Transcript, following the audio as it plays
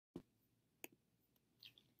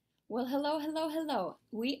Well, hello, hello, hello.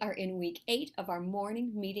 We are in week 8 of our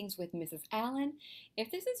morning meetings with Mrs. Allen.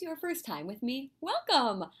 If this is your first time with me,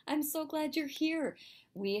 welcome. I'm so glad you're here.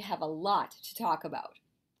 We have a lot to talk about.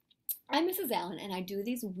 I'm Mrs. Allen, and I do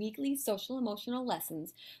these weekly social emotional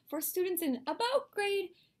lessons for students in about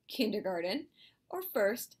grade kindergarten or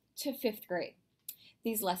first to fifth grade.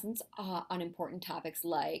 These lessons on important topics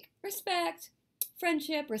like respect,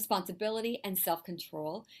 friendship, responsibility, and self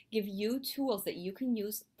control give you tools that you can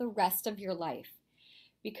use the rest of your life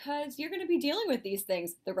because you're going to be dealing with these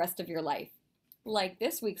things the rest of your life. Like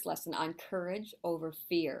this week's lesson on courage over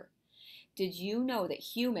fear. Did you know that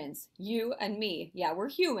humans, you and me, yeah, we're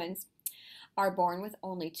humans, are born with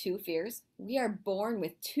only two fears? We are born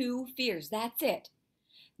with two fears. That's it.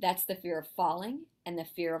 That's the fear of falling and the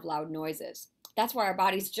fear of loud noises. That's why our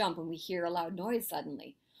bodies jump when we hear a loud noise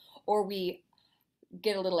suddenly, or we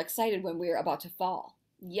get a little excited when we're about to fall.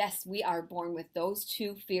 Yes, we are born with those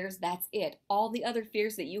two fears. That's it. All the other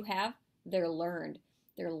fears that you have, they're learned.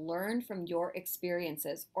 They're learned from your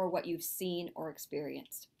experiences or what you've seen or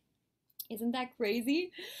experienced. Isn't that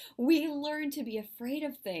crazy? We learn to be afraid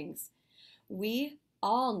of things. We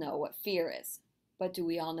all know what fear is, but do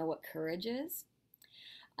we all know what courage is?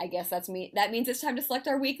 I guess that means it's time to select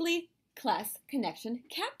our weekly Class Connection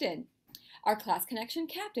Captain. Our Class Connection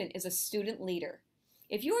Captain is a student leader.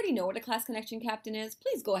 If you already know what a Class Connection Captain is,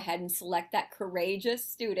 please go ahead and select that courageous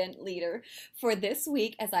student leader for this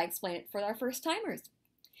week as I explain it for our first timers.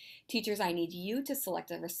 Teachers, I need you to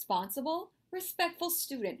select a responsible, respectful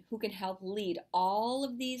student who can help lead all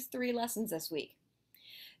of these 3 lessons this week.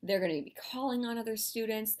 They're going to be calling on other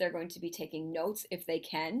students, they're going to be taking notes if they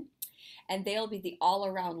can, and they'll be the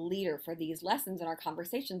all-around leader for these lessons in our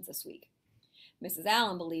conversations this week. Mrs.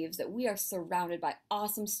 Allen believes that we are surrounded by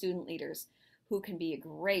awesome student leaders who can be a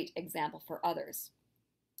great example for others.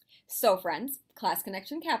 So friends, Class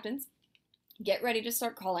Connection Captains, get ready to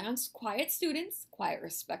start calling on quiet students, quiet,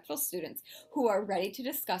 respectful students who are ready to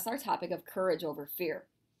discuss our topic of courage over fear.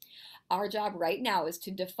 Our job right now is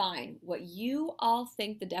to define what you all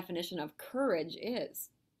think the definition of courage is.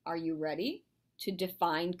 Are you ready to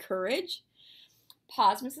define courage?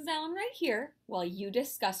 Pause Mrs. Allen right here while you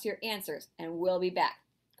discuss your answers, and we'll be back.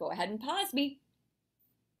 Go ahead and pause me.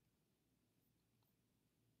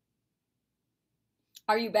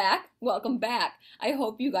 Are you back? Welcome back. I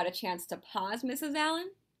hope you got a chance to pause Mrs. Allen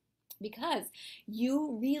because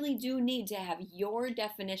you really do need to have your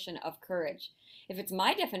definition of courage. If it's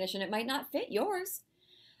my definition, it might not fit yours.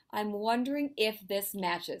 I'm wondering if this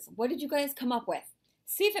matches. What did you guys come up with?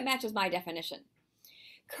 See if it matches my definition.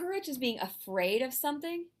 Courage is being afraid of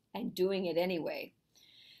something and doing it anyway.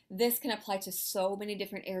 This can apply to so many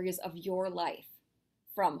different areas of your life,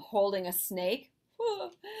 from holding a snake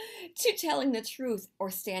to telling the truth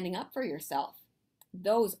or standing up for yourself.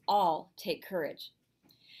 Those all take courage.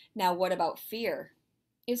 Now, what about fear?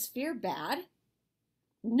 Is fear bad?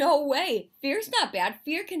 No way. Fear's not bad.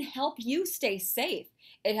 Fear can help you stay safe.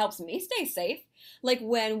 It helps me stay safe. Like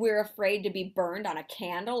when we're afraid to be burned on a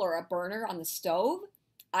candle or a burner on the stove.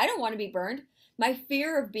 I don't want to be burned. My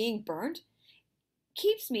fear of being burnt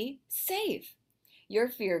keeps me safe. Your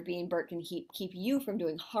fear of being burnt can keep you from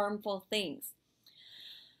doing harmful things.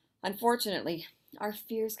 Unfortunately, our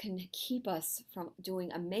fears can keep us from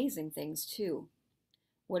doing amazing things too.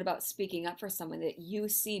 What about speaking up for someone that you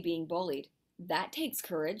see being bullied? That takes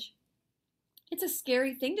courage. It's a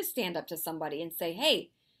scary thing to stand up to somebody and say,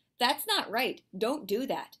 hey, that's not right. Don't do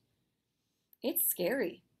that. It's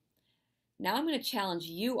scary. Now I'm going to challenge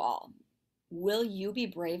you all. Will you be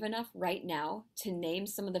brave enough right now to name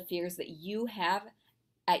some of the fears that you have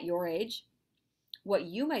at your age? What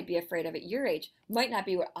you might be afraid of at your age might not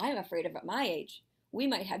be what I'm afraid of at my age. We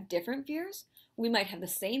might have different fears. We might have the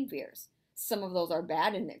same fears. Some of those are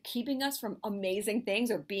bad and they're keeping us from amazing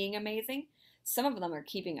things or being amazing. Some of them are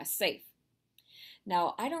keeping us safe.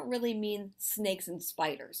 Now, I don't really mean snakes and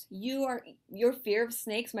spiders. Your fear of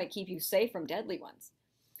snakes might keep you safe from deadly ones.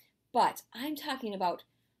 But I'm talking about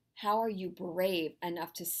how are you brave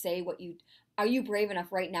enough to say are you brave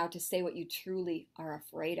enough right now to say what you truly are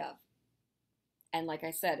afraid of? And like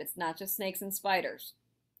I said, it's not just snakes and spiders.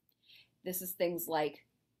 This is things like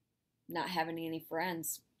not having any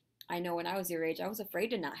friends. I know when I was your age, I was afraid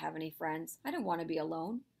to not have any friends. I didn't want to be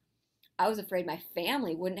alone. I was afraid my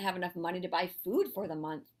family wouldn't have enough money to buy food for the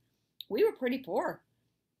month. We were pretty poor.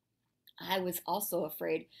 I was also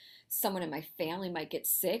afraid someone in my family might get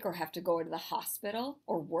sick or have to go to the hospital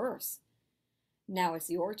or worse. Now it's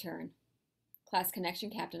your turn. Class Connection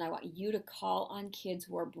Captain, I want you to call on kids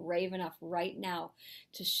who are brave enough right now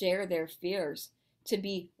to share their fears, to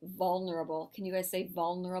be vulnerable. Can you guys say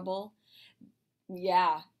vulnerable?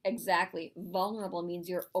 Yeah, exactly. Vulnerable means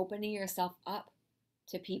you're opening yourself up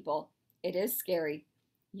to people. It is scary.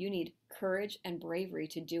 You need courage and bravery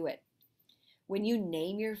to do it. When you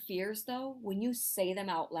name your fears, though, when you say them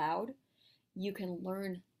out loud, you can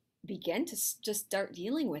begin to just start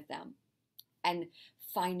dealing with them and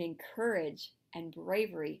finding courage and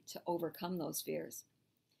bravery to overcome those fears.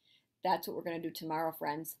 That's what we're going to do tomorrow,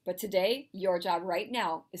 friends. But today, your job right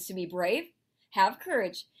now is to be brave, have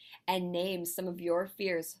courage, and name some of your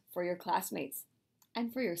fears for your classmates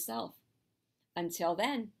and for yourself. Until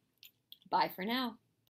then, bye for now.